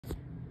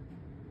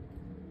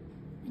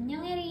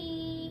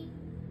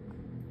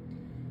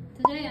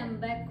am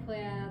back with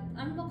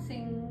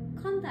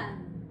unboxing content.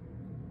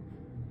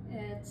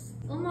 It's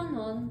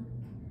Umanon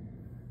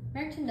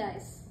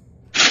merchandise.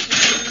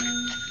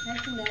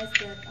 Merchandise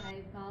that I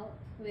bought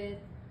with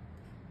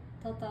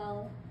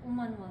total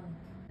Umanon.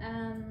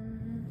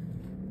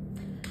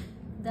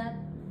 That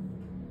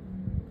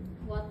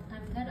what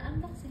I'm gonna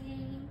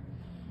unboxing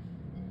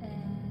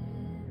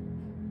and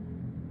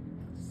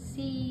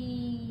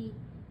see.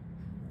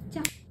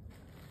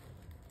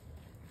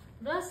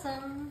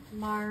 Blossom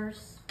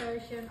Mars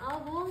version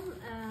album,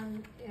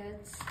 and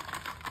it's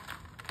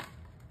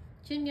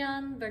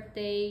Junyeon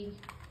birthday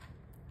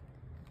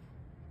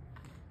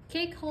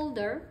cake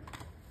holder,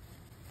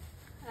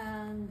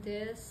 and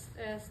this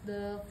is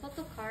the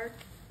photo card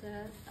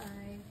that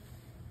I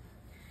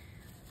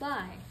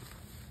buy.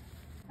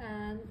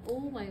 And oh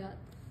my god,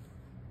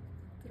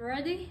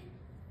 ready?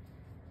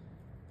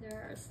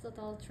 There's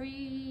total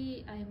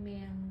three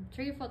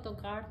photo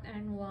card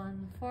and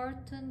one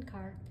fortune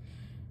card.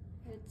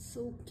 It's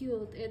so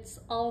cute. It's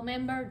all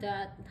member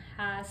that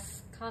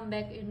has come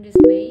back in this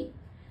May.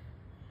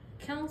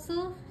 CHEN,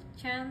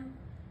 Chan,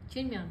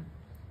 Jinmyeon.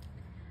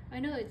 I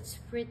know it's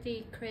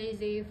pretty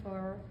crazy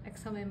for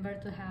EXO member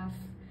to have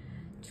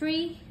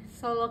 3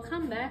 solo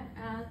comeback,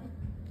 and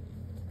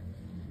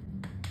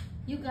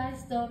you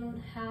guys don't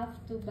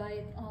have to buy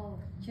it all.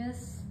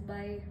 Just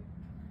buy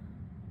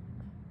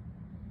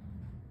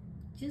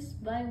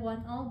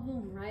one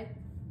album, right?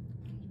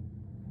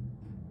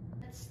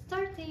 Let's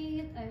start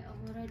it. I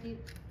already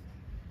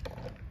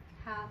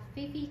have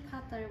baby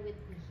cutter with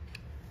me.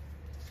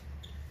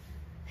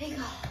 Here you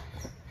go.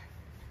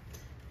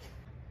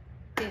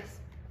 Yes,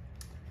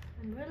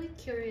 I'm really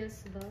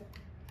curious about,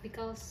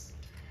 because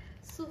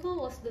Suho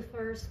was the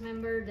first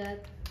member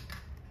that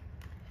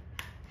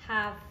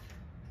have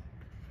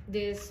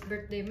this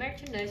birthday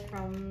merchandise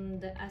from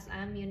the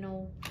SM. You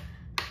know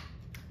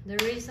the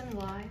reason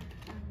why.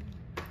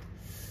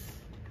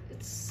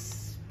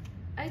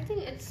 I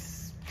think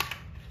it's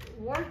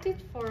worth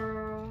it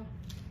for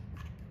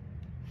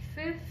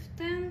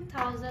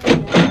 15,000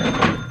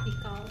 won,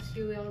 because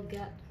you will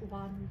get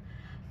one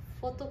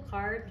photo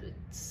card with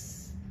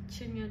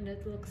Junyeon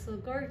that looks so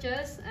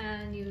gorgeous,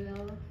 and you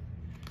will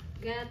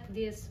get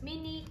this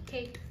mini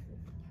cake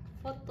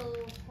photo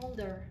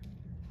holder.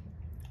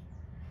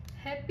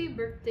 Happy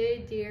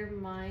birthday, dear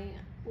my.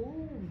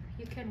 Oh,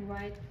 you can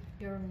write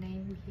your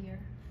name here.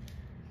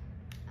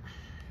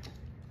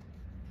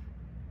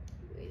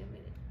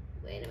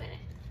 Wait a minute.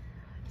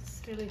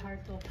 It's really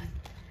hard to open.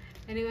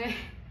 Anyway,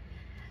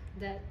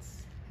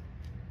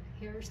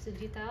 here's the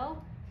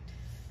detail.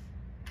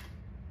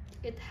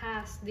 It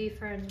has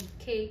different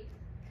cake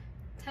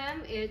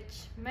theme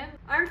each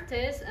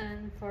artist,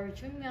 and for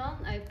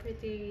Junyeon, I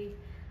pretty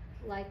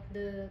like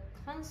the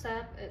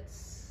concept.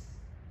 It's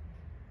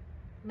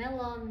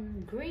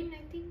melon green,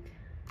 I think.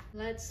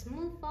 Let's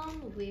move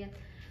on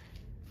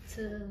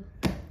to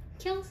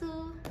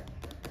Kyungsu.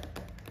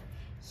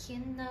 You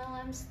know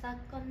I'm stuck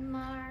on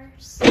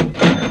Mars.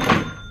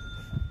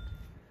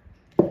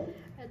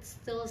 It's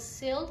still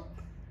sealed,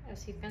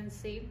 as you can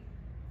see.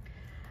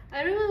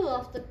 I really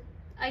love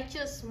I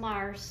chose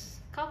Mars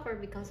cover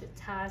because it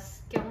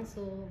has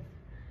Kyungsu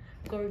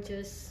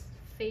gorgeous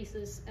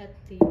faces at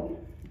the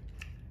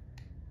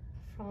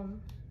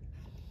front.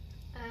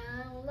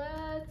 And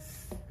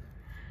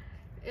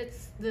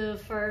it's the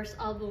first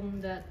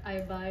album that I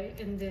buy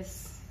in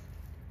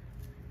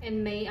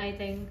May, I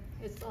think.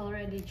 It's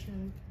already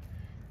June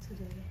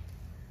today.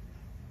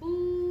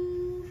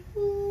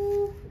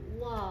 Ooh,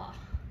 wow.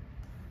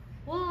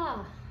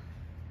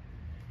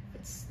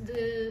 It's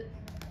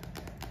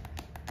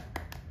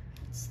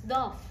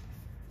Dove.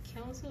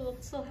 Kyungsu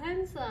looks so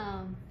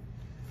handsome.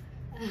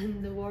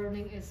 And the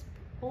warning is,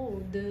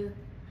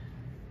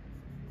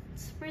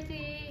 it's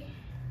pretty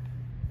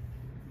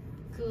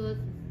good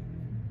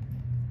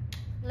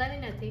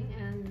laminating,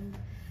 and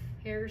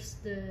here's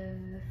the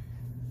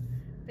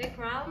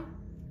background.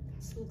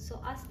 It looks so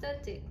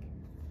aesthetic.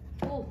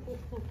 Wow,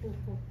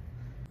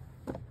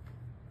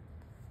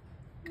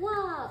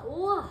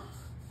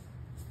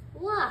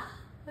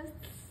 that's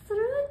so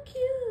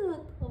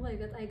cute. Oh my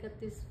god, I got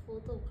this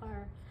photo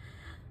card,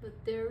 but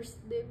there's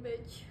the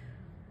image.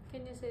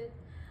 Can you see it?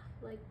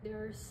 Like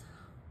there's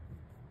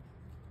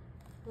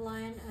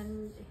line,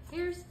 and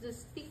here's the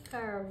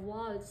sticker.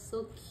 Wow, it's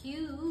so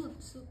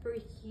cute, super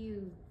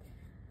cute.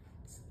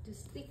 It's the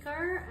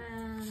sticker,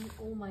 and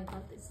oh my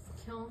god, it's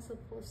Kyungsu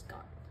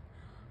postcard.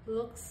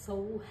 Looks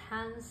so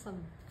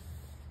handsome,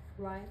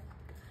 right?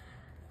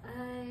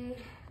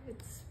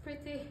 It's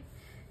pretty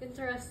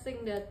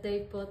interesting that they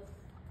put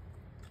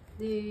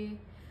the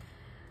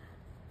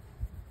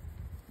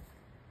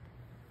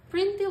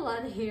printy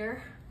line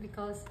here,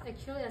 because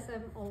actually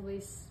SM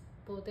always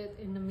put it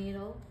in the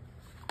middle.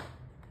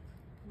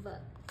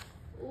 But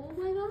oh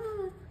my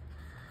god,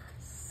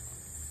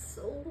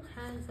 so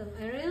handsome.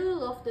 I really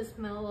love the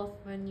smell of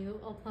when you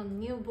open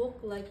new book,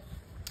 like,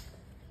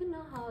 you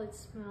know how it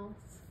smells.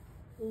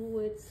 Oh,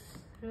 it's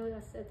really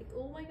aesthetic.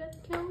 Oh my god,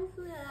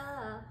 Kyungsu.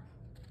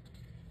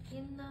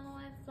 You know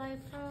I fly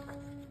from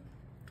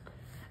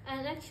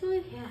And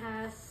actually he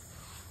has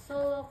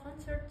solo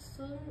concert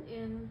soon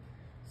in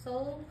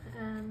Seoul,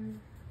 and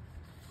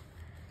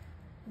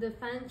the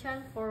fan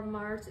chant for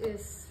March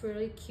is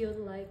really cute.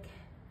 Like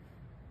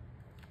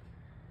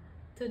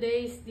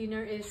today's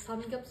dinner is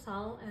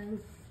samgyeopsal,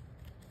 and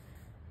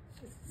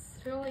it's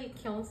really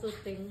Kyungsu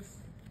things.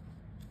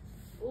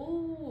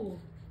 Ooh,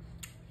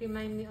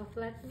 remind me of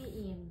Let Me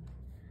In.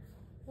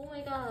 Oh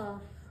my god.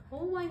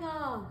 Oh my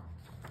god.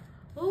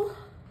 Oh,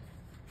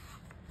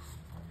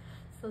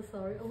 so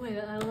sorry. Oh my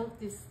god, I love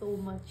this so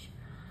much.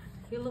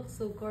 He looks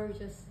so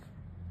gorgeous.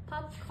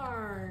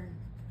 Popcorn.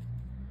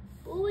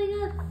 Oh my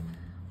god.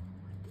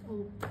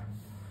 Oh.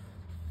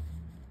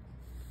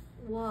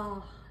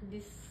 Wow,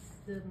 this is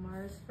the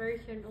Mars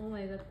version. Oh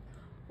my god.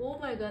 Oh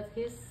my god,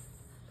 he's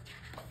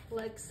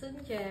like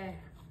Sunjae,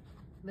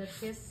 but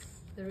he's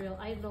the real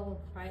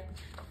idol, right?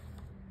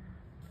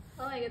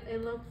 Oh my god, I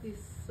love this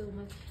so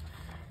much.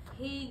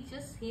 He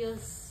just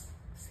used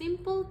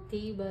simple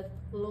tea but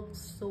looks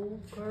so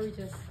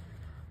gorgeous.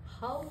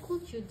 How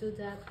could you do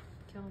that,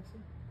 Kyungsu?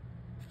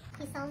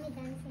 He saw me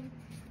dancing.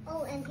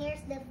 Oh, and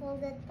here's the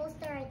folded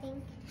poster, I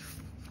think.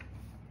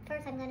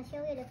 First, I'm gonna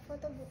show you the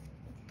photo book.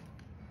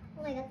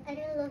 Oh my god, I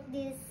really love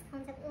this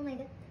concept. Oh my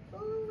god.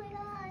 Oh my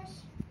gosh.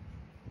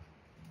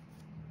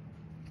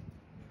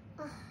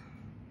 Oh,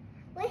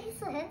 why he's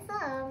so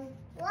handsome?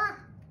 Wow.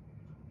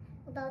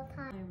 About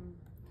time.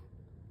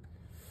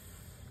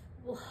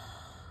 와,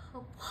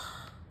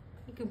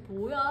 이게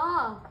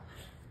뭐야?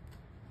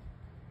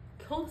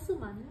 경수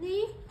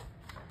맞니?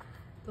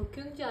 너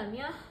경주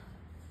아니야?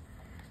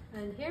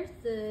 And here's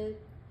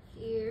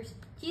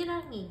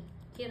지랑이.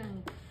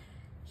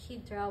 He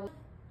draw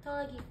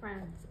Tagi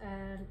friends,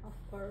 and of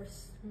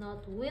course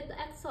not with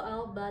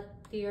EXO-L, but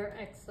dear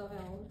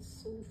EXO-L.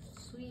 It's so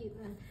sweet,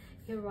 and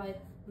he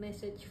write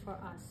message for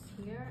us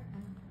here,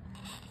 and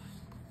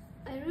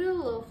I really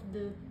love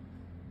the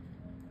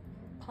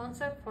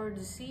concept for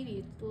the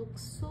city. It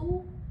looks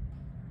so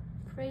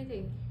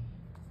pretty.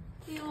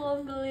 You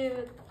won't believe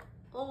it.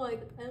 Oh my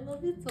god, I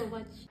love it so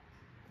much.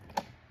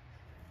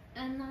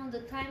 And now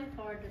the time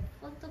for the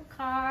photo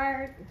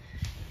card.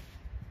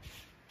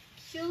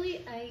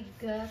 Actually, I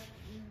got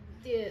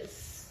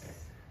this.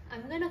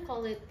 I'm gonna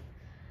call it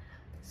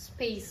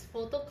space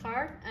photo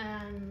card,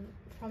 and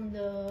from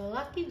the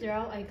lucky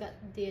draw I got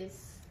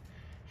this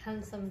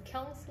handsome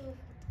Kyungsu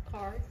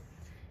card.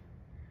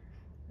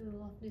 I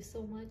love this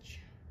so much.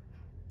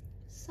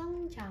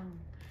 Songjang.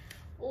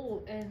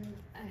 Oh, and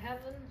I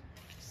haven't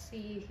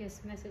see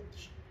his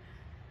message.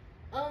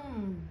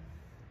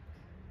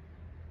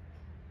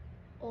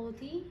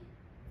 어디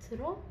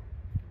들어?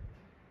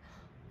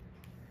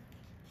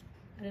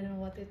 I don't know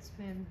what it's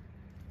meant.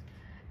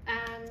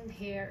 And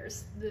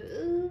here's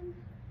the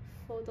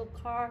photo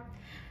card.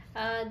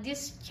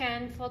 This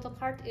CHEN photo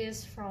card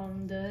is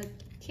from the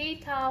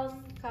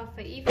K-Town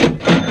Cafe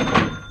event.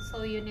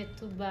 So you need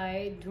to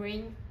buy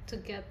drink to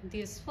get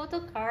this photo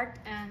card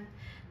and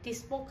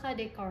this mocha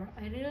decor.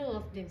 I really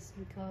love this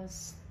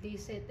because they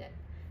said that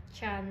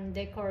CHEN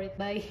decorated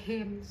by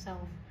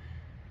himself.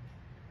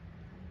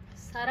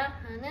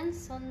 사랑하는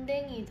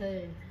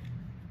선댕이들.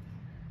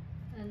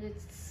 And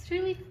it's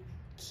really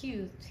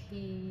cute.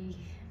 He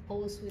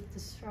posed with the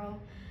straw,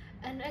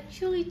 and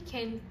actually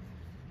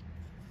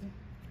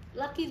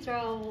lucky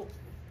draw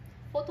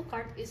photo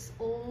card is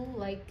all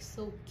like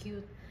so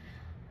cute.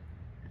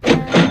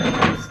 And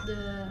here's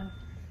the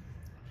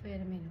wait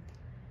a minute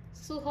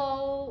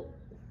Suho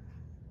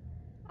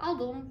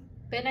album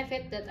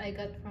benefit that I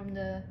got from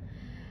the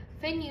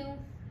venue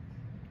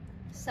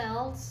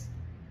sales.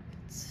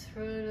 It's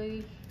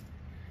really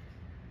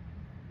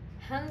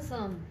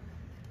handsome,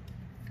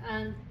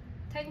 and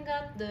thank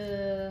God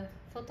the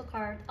photo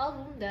card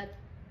album that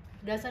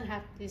doesn't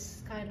have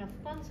this kind of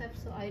concept,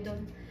 so I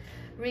don't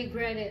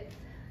regret it,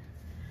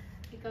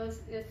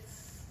 because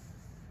it's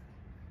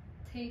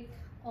take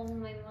all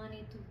my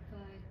money to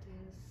buy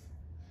this.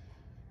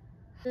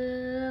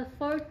 The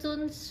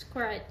fortune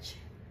scratch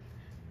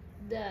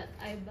that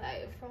I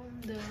buy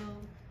from the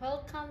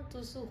Welcome to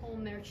Suho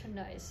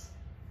merchandise.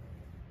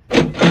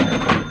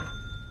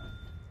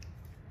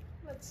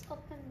 Let's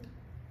open.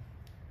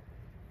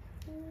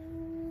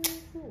 Ooh.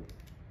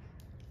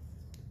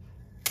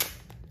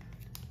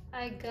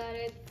 I got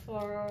it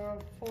for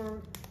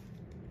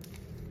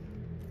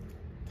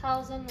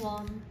 4,000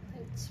 won.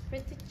 It's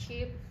pretty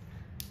cheap.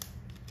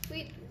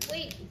 Wait.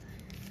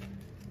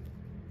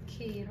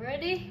 Okay,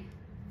 ready,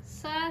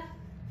 set.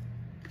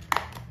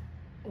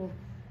 Oh,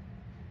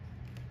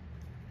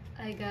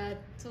 I got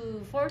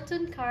 2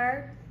 fortune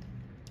card.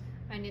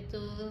 I need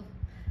to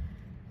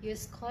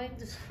use coin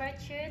to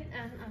scratch it,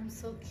 and I'm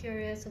so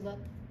curious about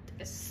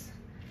this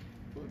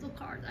photo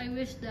card. I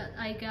wish that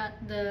I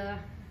got the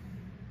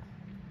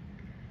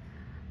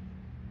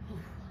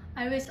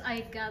I wish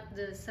I got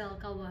the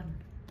Selka one.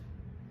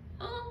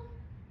 Oh,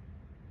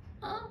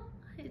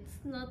 it's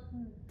not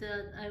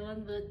that I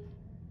want, but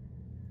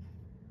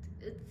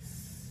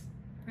it's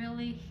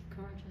really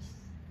gorgeous.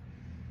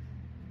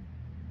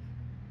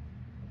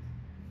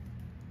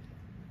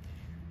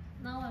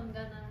 Now I'm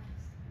gonna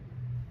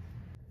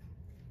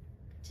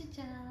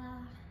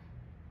Ta-da.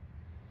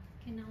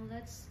 Okay, now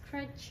let's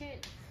scratch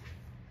it.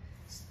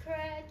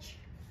 Scratch.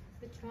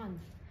 Which one?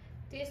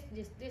 This.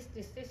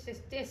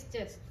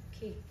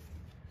 Okay.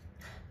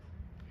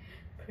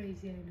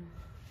 Crazy, I know.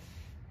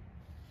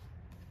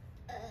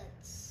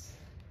 Let's.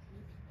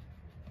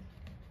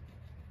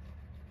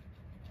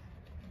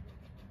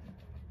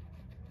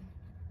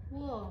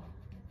 우와.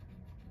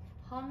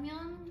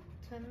 하면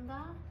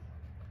된다.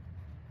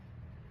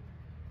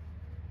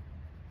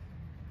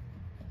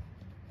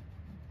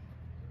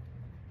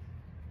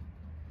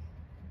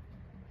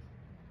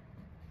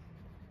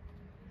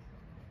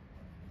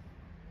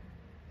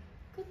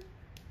 끝.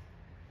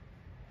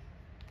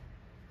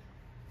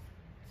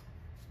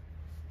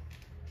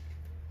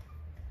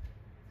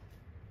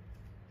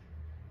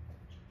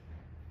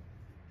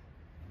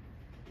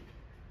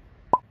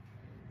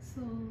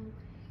 So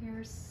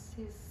here's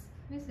his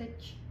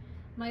message.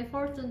 My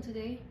fortune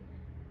today.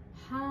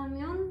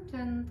 하면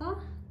된다.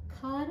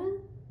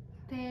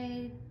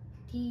 카르페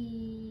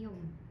디움.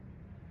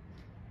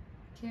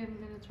 Okay, I'm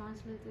gonna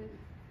translate it.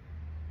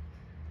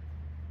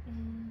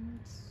 And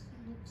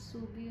it looks so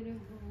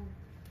beautiful.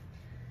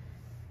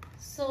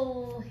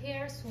 So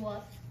here's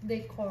what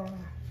decor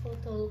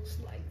photo looks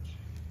like.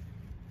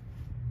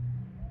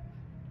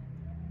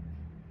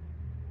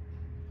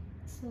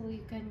 So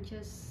you can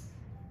just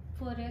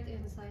put it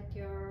inside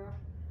your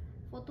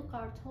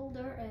photocard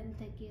holder and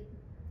take it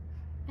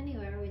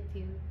anywhere with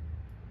you.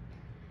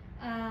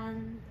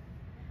 And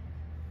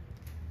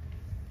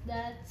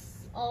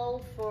that's all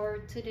for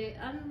today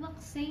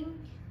unboxing.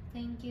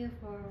 Thank you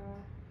for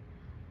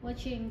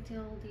watching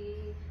till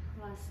the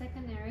last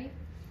secondary.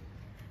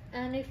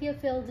 And if you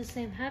feel the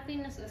same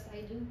happiness as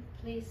I do,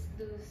 please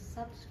do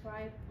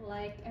subscribe,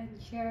 like, and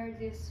share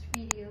this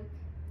video.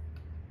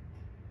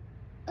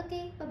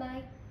 Okay, bye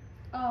bye.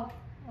 Oh,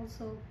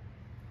 also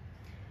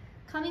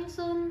coming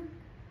soon,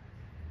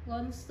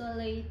 launch the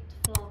late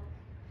vlog.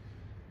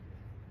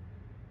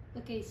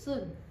 Okay,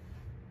 soon.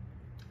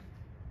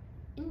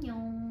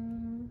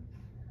 안녕.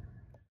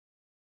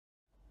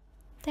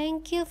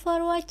 Thank you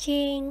for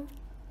watching.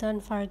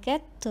 Don't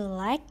forget to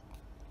like,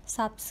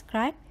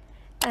 subscribe,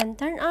 and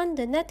turn on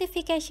the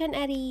notification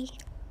area.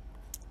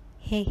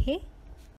 Hehe.